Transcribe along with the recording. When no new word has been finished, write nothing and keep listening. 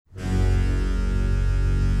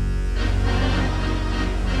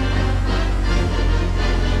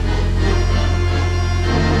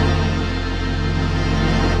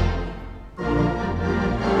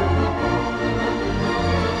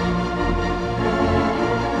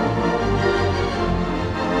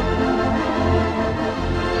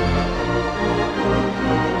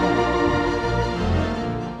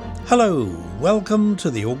Hello, welcome to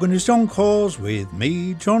the Organist Encores with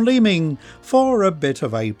me, John Leeming, for a bit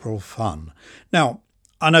of April fun. Now,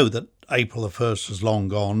 I know that April the 1st is long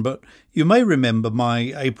gone, but you may remember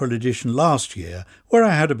my April edition last year where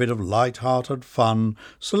I had a bit of light-hearted fun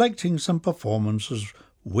selecting some performances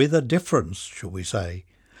with a difference, shall we say.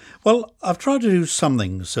 Well, I've tried to do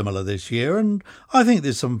something similar this year, and I think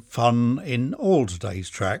there's some fun in all today's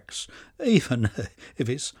tracks, even if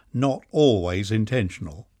it's not always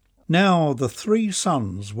intentional. Now, the Three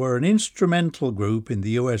Sons were an instrumental group in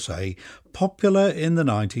the USA, popular in the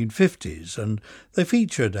 1950s, and they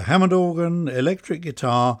featured a Hammond organ, electric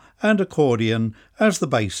guitar and accordion as the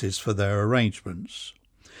basis for their arrangements.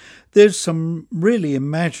 There's some really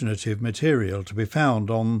imaginative material to be found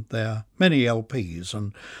on their many LPs,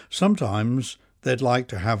 and sometimes they'd like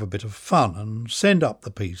to have a bit of fun and send up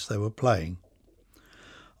the piece they were playing.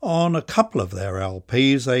 On a couple of their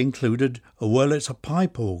LPs they included a Wurlitzer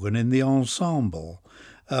pipe organ in the ensemble.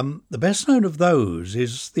 The best known of those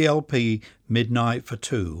is the LP Midnight for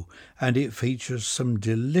Two, and it features some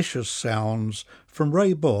delicious sounds from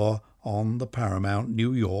Ray Bohr on the Paramount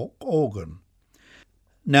New York organ.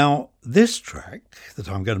 Now, this track that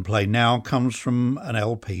I'm going to play now comes from an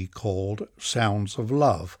LP called Sounds of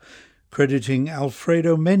Love, crediting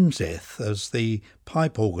Alfredo Mendez as the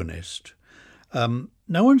pipe organist.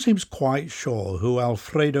 No one seems quite sure who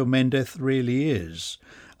Alfredo Mendez really is.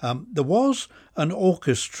 There was an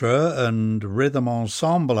orchestra and rhythm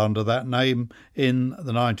ensemble under that name in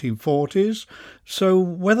the 1940s, so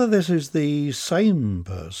whether this is the same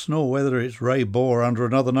person or whether it's Ray Bohr under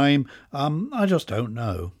another name, I just don't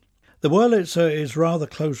know. The Wurlitzer is rather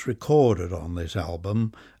close recorded on this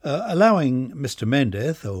album, allowing Mr.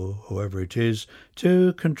 Mendez, or whoever it is,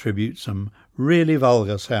 to contribute some really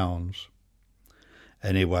vulgar sounds.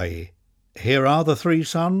 Anyway, here are the Three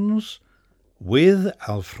Sons with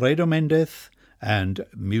Alfredo Mendez and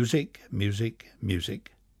Music, Music,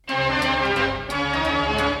 Music.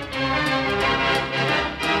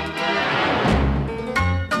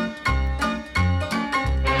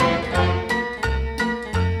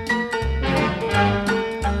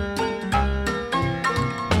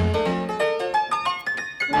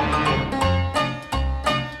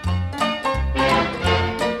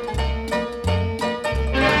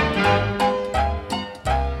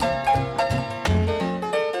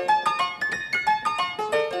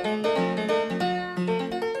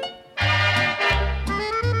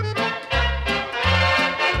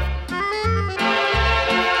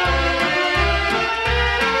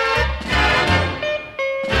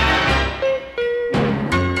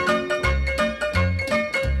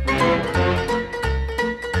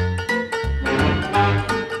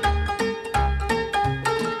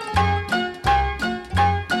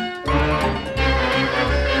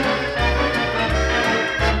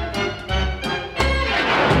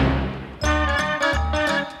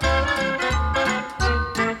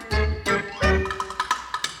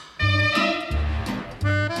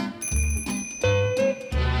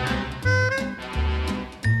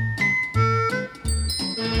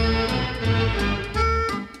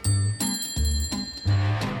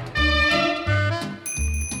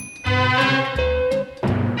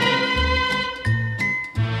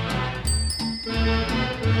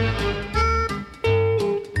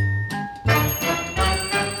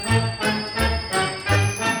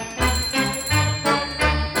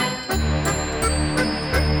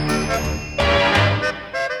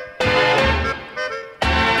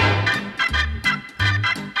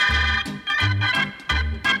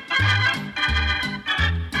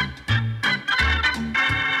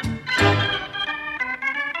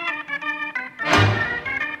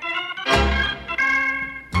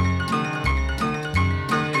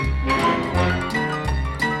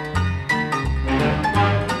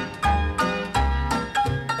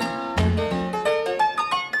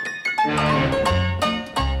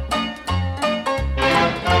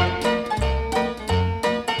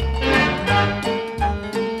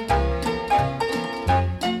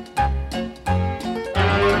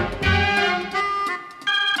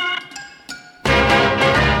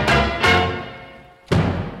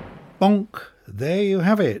 Bonk, there you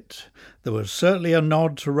have it. There was certainly a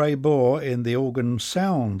nod to Ray Bohr in the organ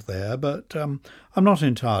sound there, but I'm not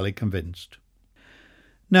entirely convinced.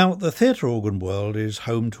 Now, the theatre organ world is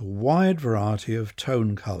home to a wide variety of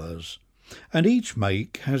tone colours, and each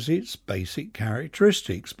make has its basic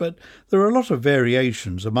characteristics, but there are a lot of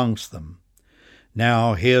variations amongst them.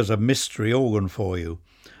 Now, here's a mystery organ for you.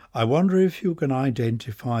 I wonder if you can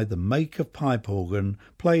identify the make of pipe organ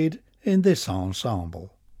played in this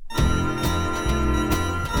ensemble.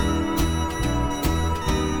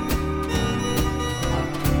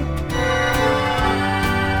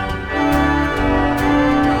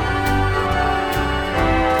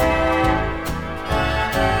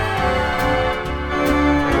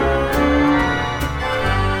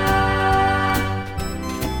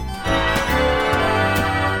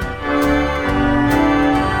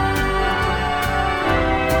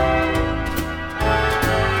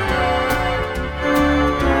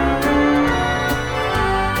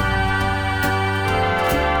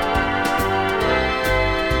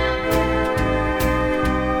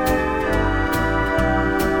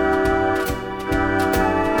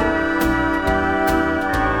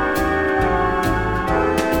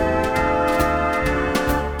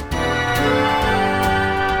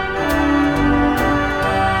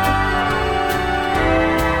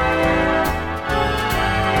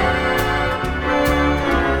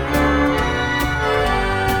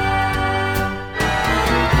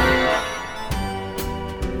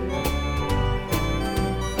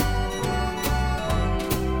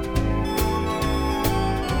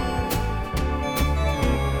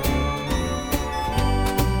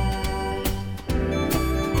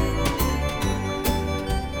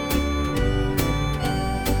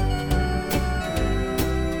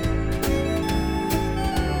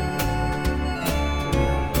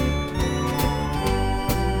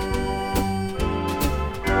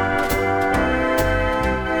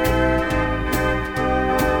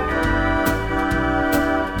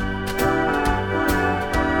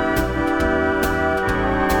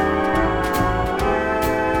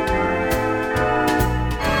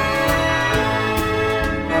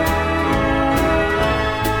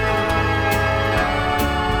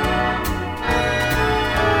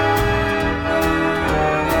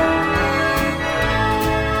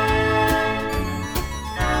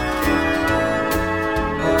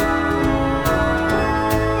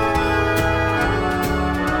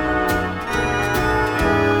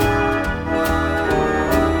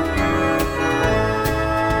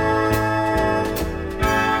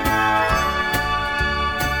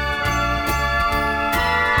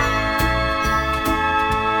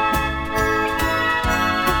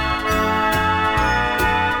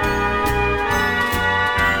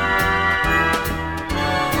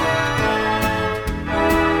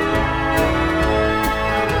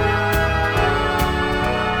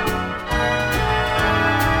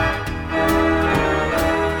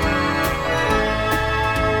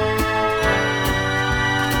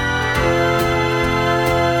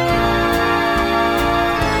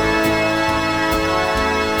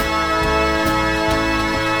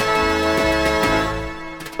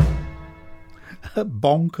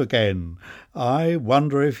 bonk again. I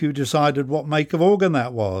wonder if you decided what make of organ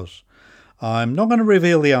that was. I'm not going to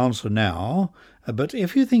reveal the answer now, but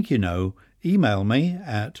if you think you know, email me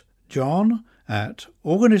at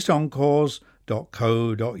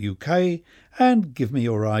john@organistencores.co.uk and give me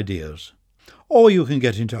your ideas. Or you can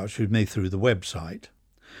get in touch with me through the website.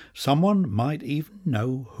 Someone might even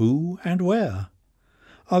know who and where.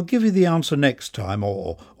 I'll give you the answer next time,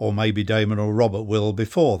 or maybe Damon or Robert will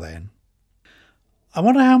before then. I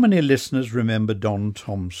wonder how many listeners remember Don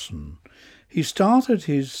Thompson. He started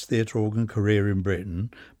his theatre organ career in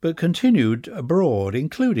Britain, but continued abroad,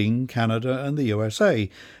 including Canada and the USA,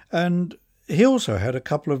 and he also had a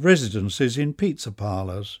couple of residencies in pizza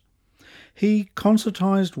parlours. He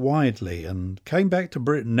concertised widely and came back to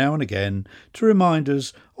Britain now and again to remind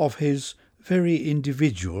us of his very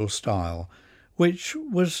individual style, which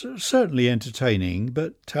was certainly entertaining,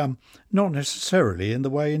 but not necessarily in the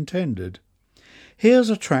way intended. Here's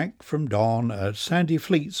a track from Don at Sandy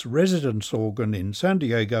Fleet's residence organ in San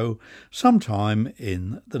Diego sometime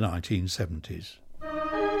in the 1970s.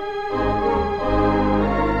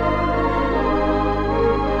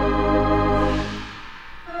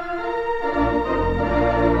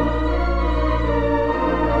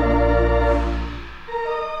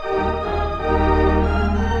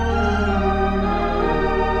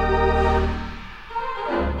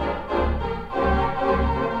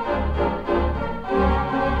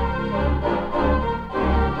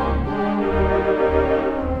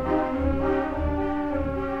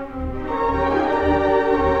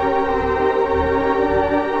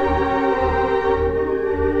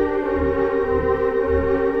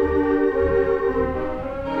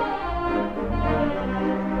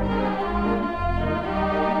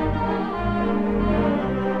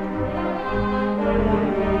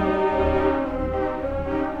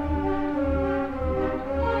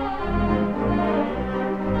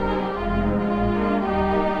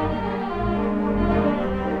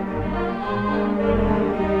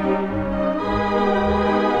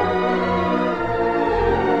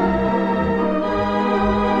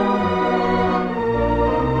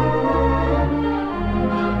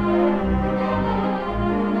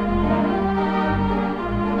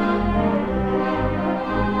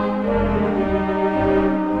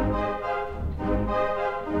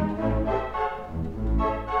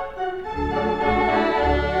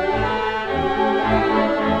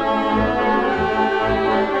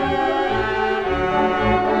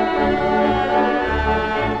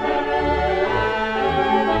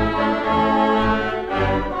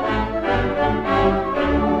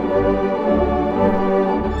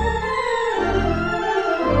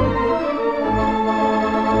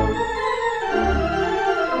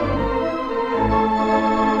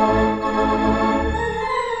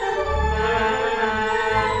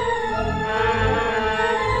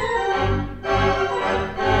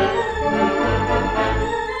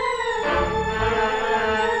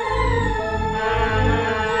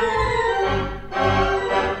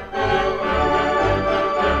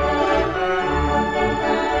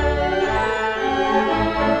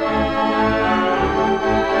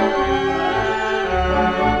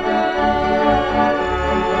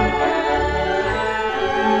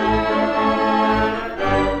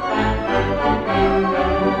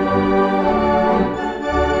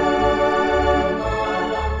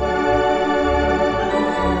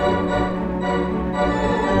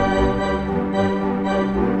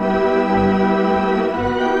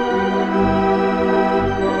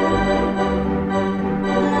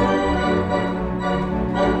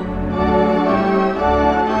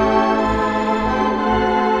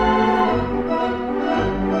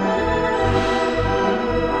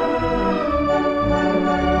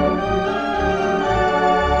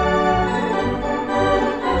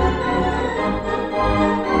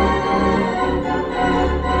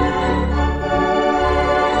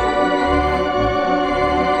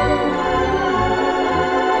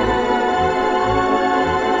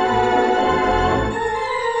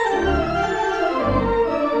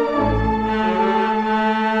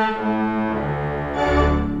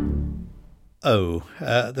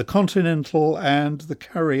 The Continental and the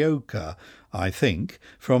Karaoke, I think,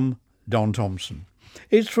 from Don Thompson.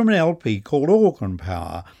 It's from an LP called Organ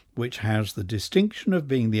Power, which has the distinction of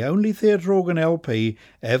being the only theatre organ LP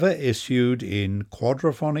ever issued in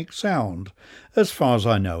quadraphonic sound, as far as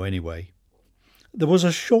I know anyway. There was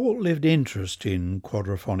a short-lived interest in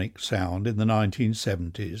quadraphonic sound in the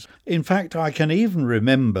 1970s. In fact, I can even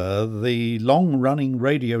remember the long-running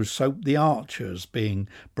radio soap The Archers being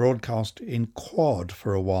broadcast in quad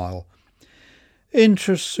for a while.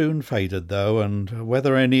 Interest soon faded though, and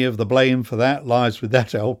whether any of the blame for that lies with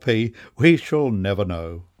that LP, we shall never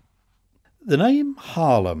know. The name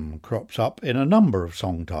Harlem crops up in a number of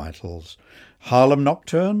song titles. Harlem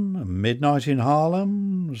Nocturne, Midnight in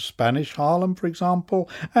Harlem, Spanish Harlem, for example,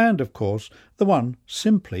 and, of course, the one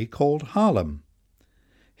simply called Harlem.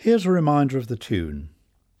 Here's a reminder of the tune.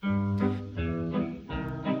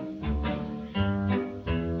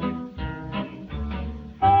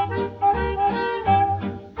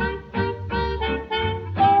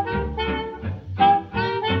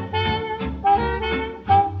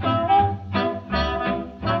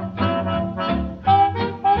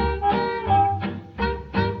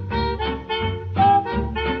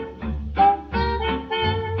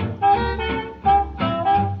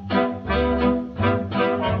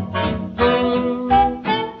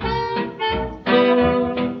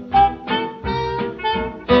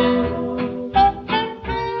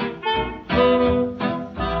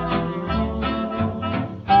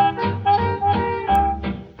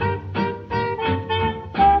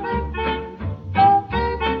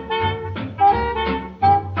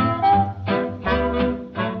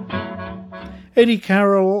 Eddie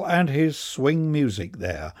Carroll and his swing music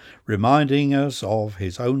there, reminding us of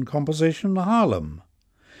his own composition, Harlem.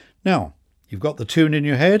 Now, you've got the tune in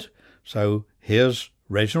your head, so here's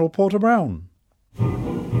Reginald Porter Brown.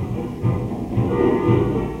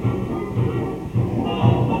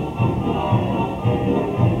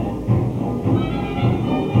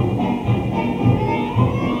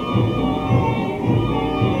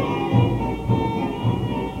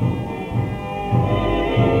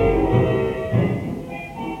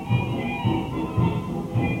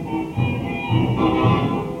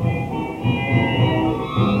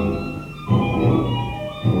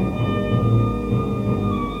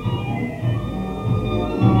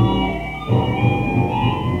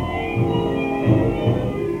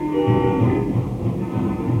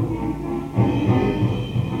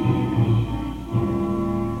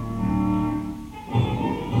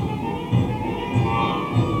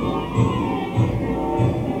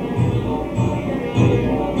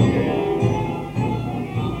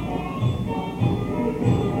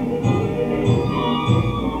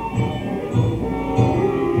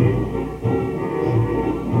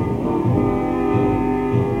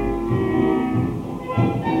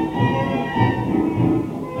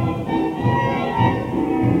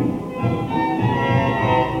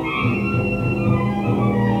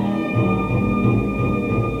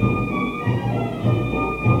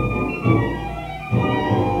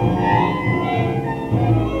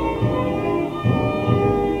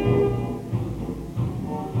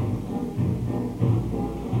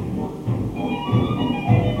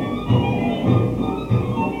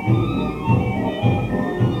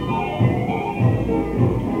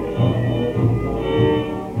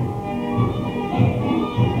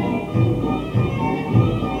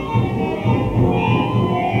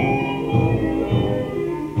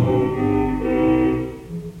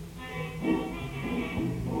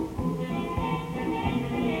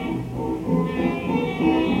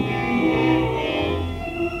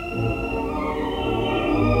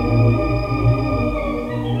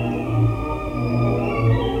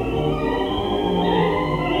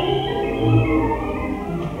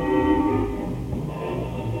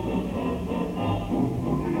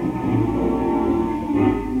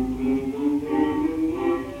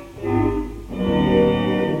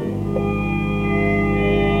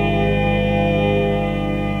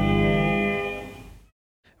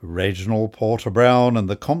 Reginald Porter Brown and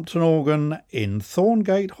the Compton organ in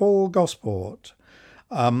Thorngate Hall, Gosport.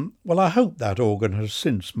 Well, I hope that organ has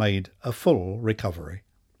since made a full recovery.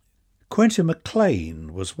 Quentin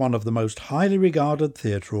MacLean was one of the most highly regarded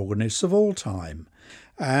theatre organists of all time,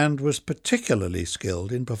 and was particularly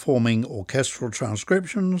skilled in performing orchestral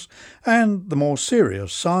transcriptions and the more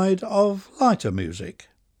serious side of lighter music.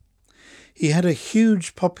 He had a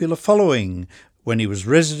huge popular following when he was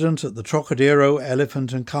resident at the Trocadero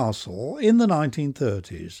Elephant and Castle in the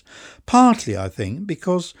 1930s, partly, I think,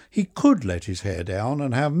 because he could let his hair down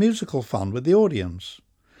and have musical fun with the audience.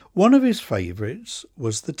 One of his favourites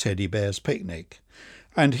was the Teddy Bear's Picnic,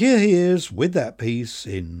 and here he is with that piece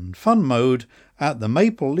in fun mode at the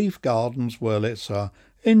Maple Leaf Gardens Wurlitzer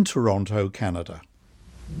in Toronto, Canada.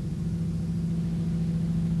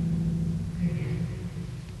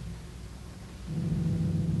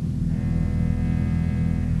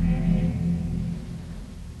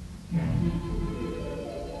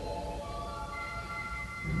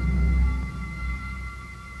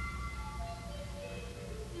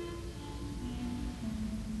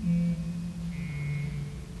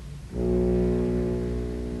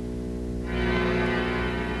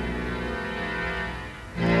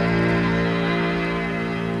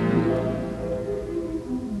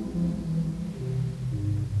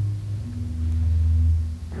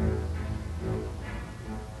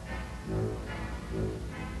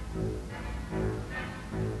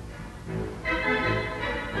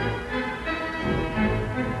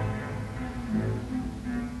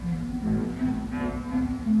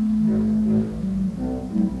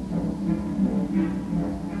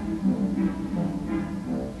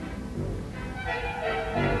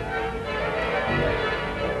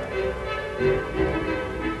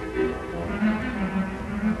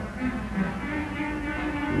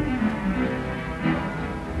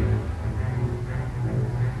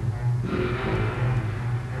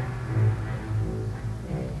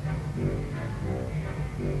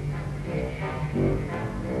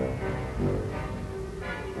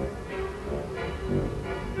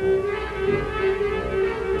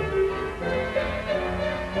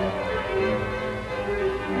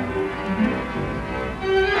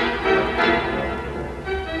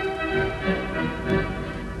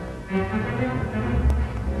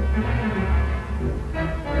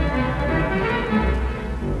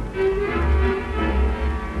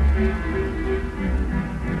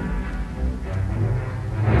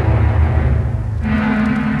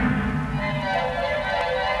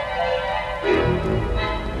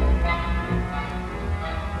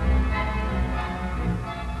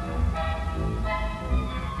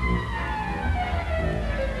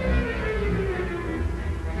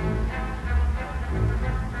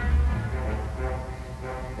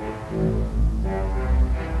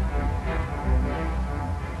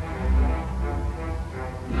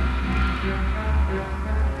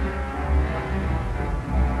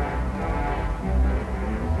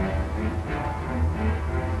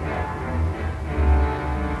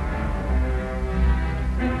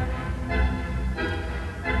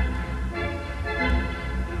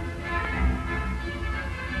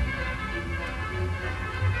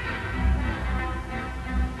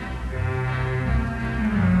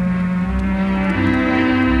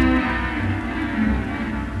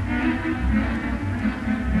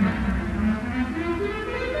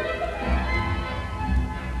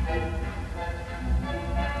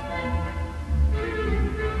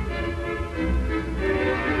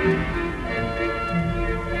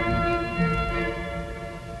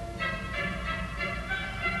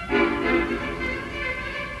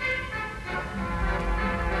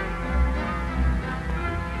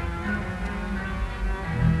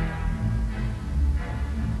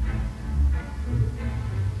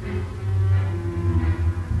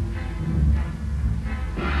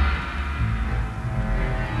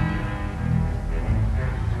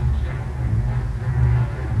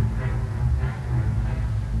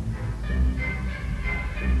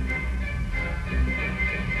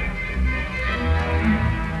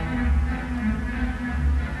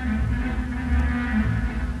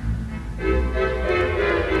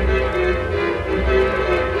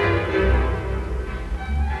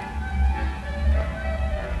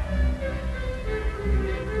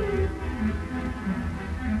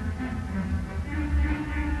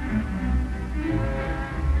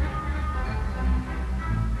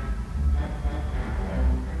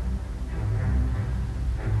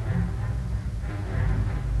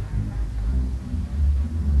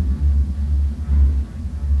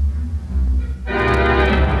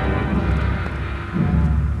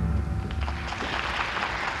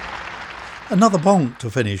 Another bonk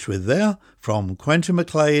to finish with there, from Quentin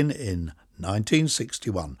MacLean in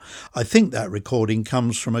 1961. I think that recording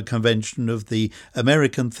comes from a convention of the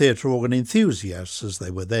American theatre organ enthusiasts, as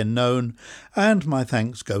they were then known, and my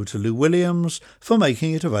thanks go to Lou Williams for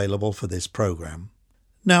making it available for this programme.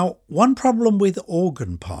 Now, one problem with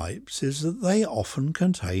organ pipes is that they often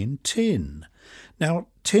contain tin. Now,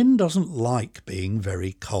 tin doesn't like being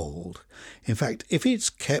very cold. In fact, if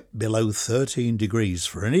it's kept below 13 degrees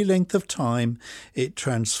for any length of time, it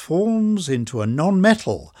transforms into a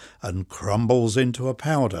non-metal and crumbles into a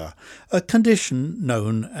powder, a condition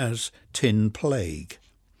known as tin plague.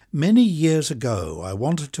 Many years ago, I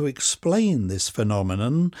wanted to explain this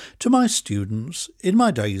phenomenon to my students in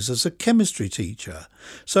my days as a chemistry teacher,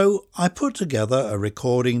 so I put together a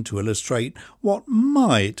recording to illustrate what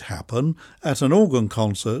might happen at an organ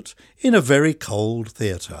concert in a very cold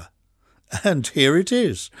theatre. And here it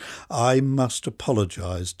is. I must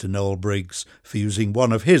apologise to Noel Briggs for using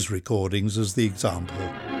one of his recordings as the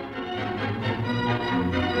example.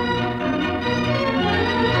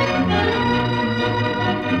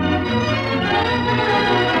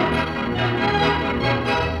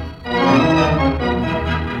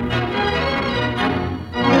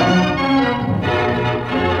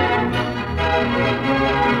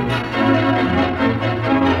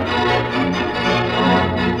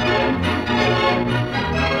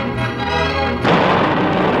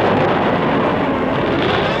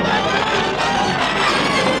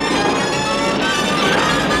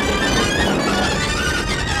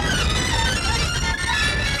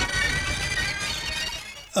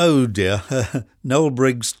 Oh dear, Noel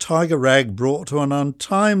Briggs' Tiger Rag brought to an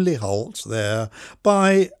untimely halt there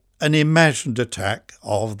by an imagined attack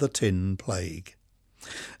of the tin plague.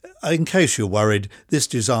 In case you're worried, this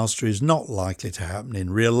disaster is not likely to happen in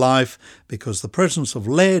real life because the presence of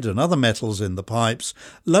lead and other metals in the pipes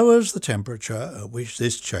lowers the temperature at which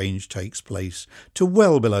this change takes place to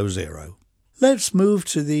well below zero. Let's move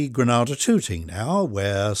to the Granada tooting now,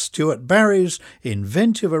 where Stuart Barry's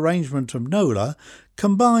inventive arrangement of Nola,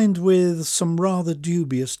 combined with some rather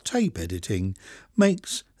dubious tape editing,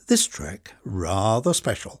 makes this track rather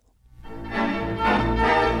special.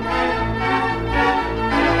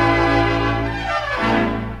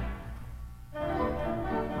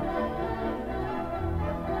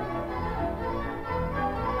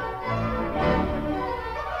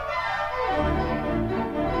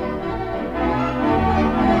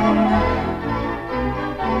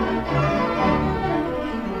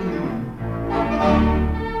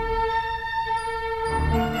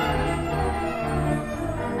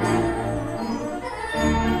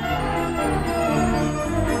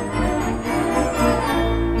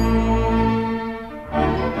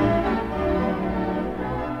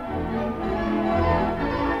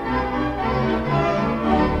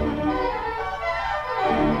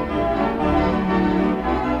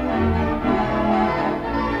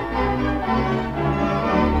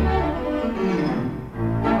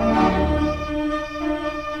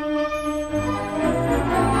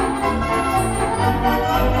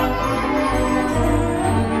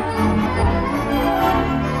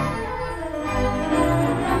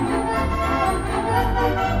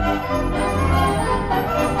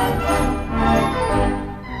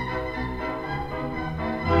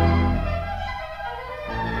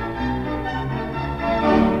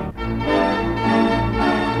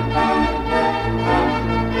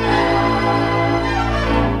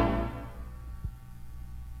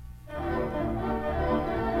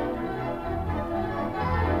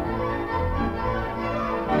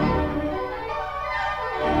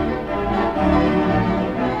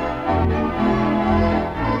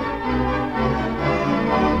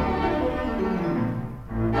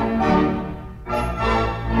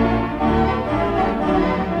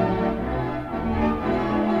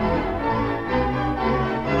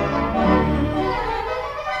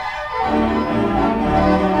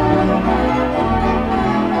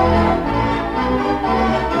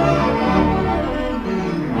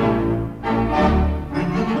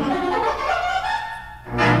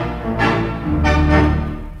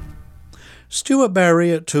 Stuart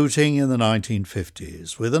Barry at Tooting in the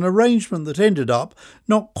 1950s, with an arrangement that ended up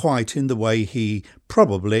not quite in the way he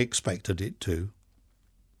probably expected it to.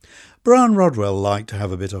 Brian Rodwell liked to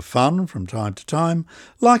have a bit of fun from time to time,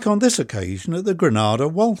 like on this occasion at the Granada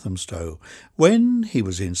Walthamstow, when he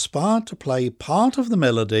was inspired to play part of the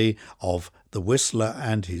melody of The Whistler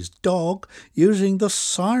and His Dog using the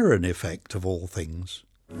siren effect of all things.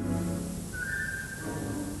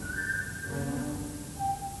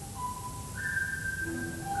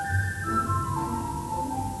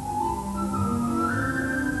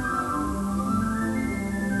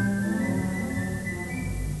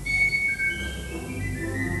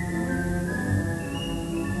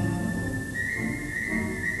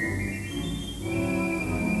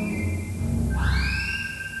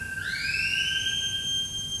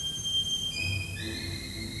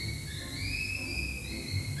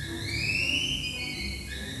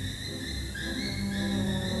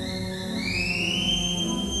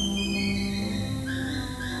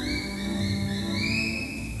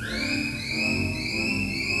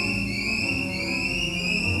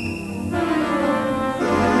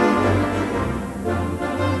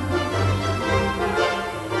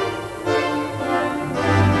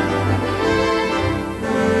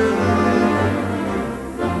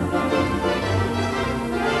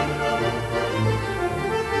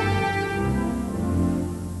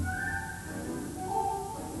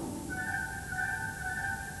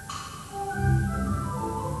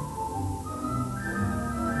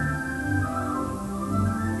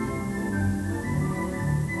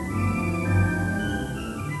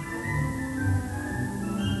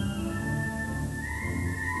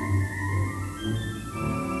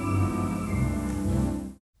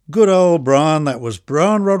 Good old Brian, that was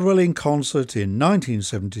Brian Rodwell in concert in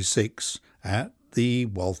 1976 at the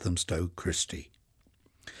Walthamstow Christie.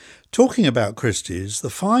 Talking about Christie's, the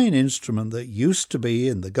fine instrument that used to be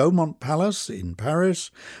in the Gaumont Palace in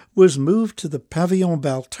Paris was moved to the Pavillon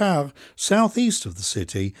Baltard, southeast of the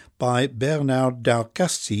city, by Bernard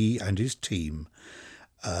Darcassi and his team.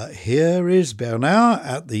 Here is Bernard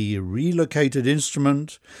at the relocated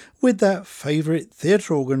instrument with that favourite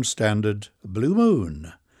theatre organ standard, Blue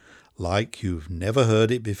Moon, like you've never heard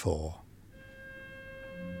it before.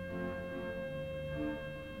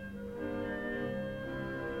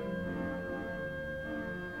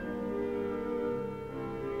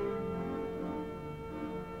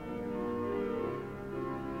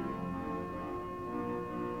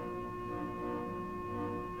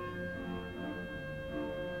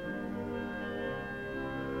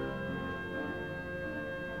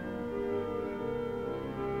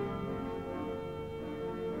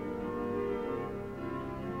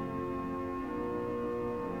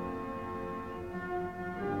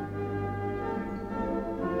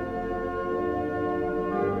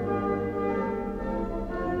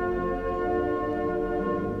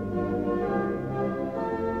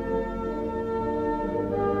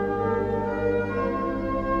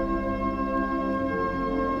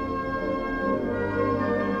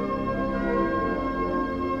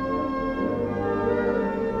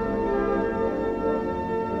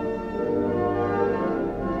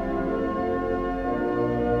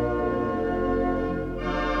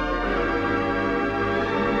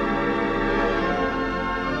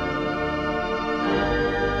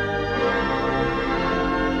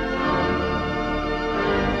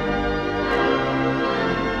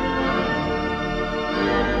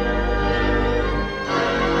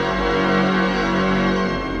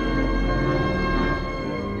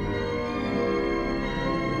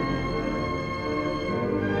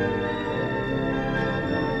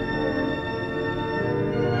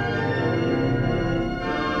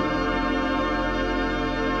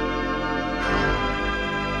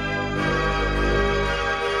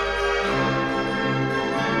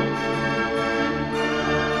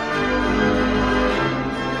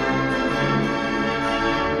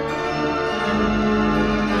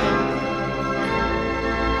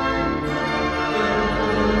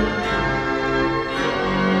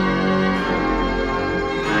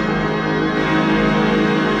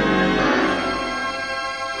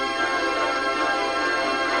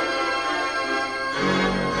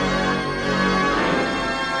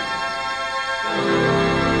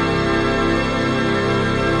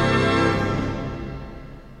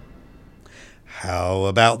 How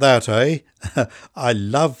about that, eh? I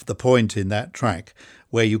love the point in that track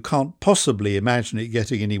where you can't possibly imagine it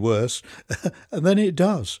getting any worse, and then it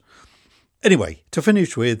does. Anyway, to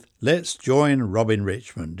finish with, let's join Robin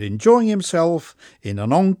Richmond enjoying himself in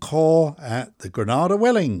an encore at the Granada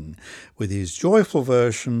Welling with his joyful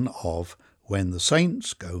version of When the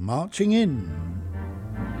Saints Go Marching In.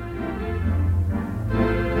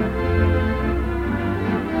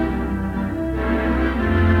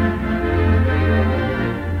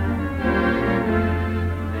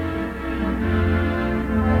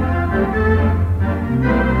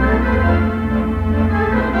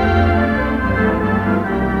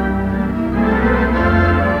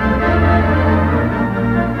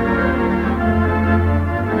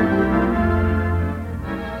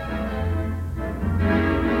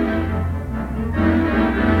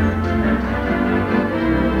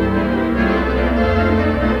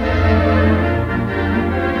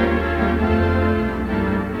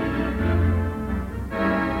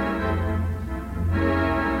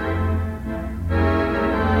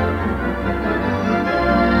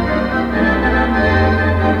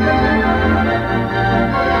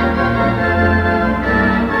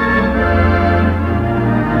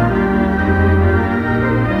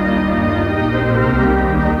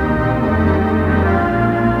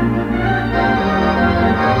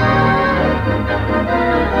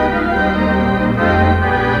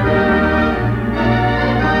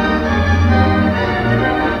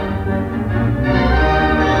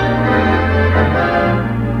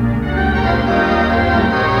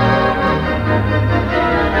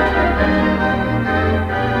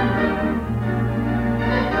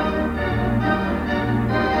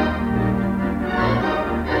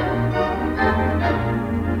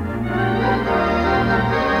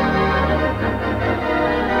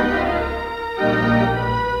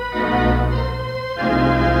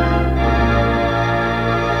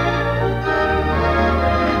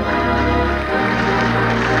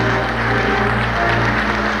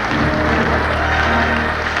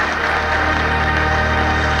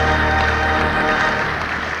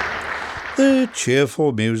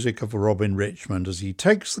 cheerful music of Robin Richmond as he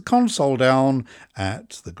takes the console down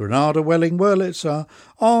at the Granada Welling Wurlitzer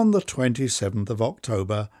on the 27th of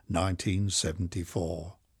October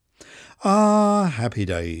 1974. Ah, happy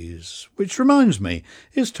days. Which reminds me,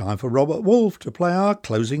 it's time for Robert Wolfe to play our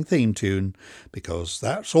closing theme tune, because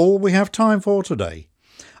that's all we have time for today.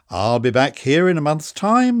 I'll be back here in a month's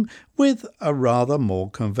time with a rather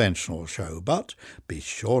more conventional show, but be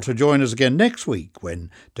sure to join us again next week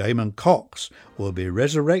when Damon Cox will be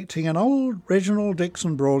resurrecting an old Reginald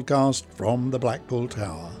Dixon broadcast from the Blackpool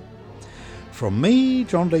Tower. From me,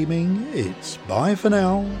 John Leeming, it's bye for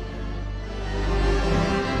now.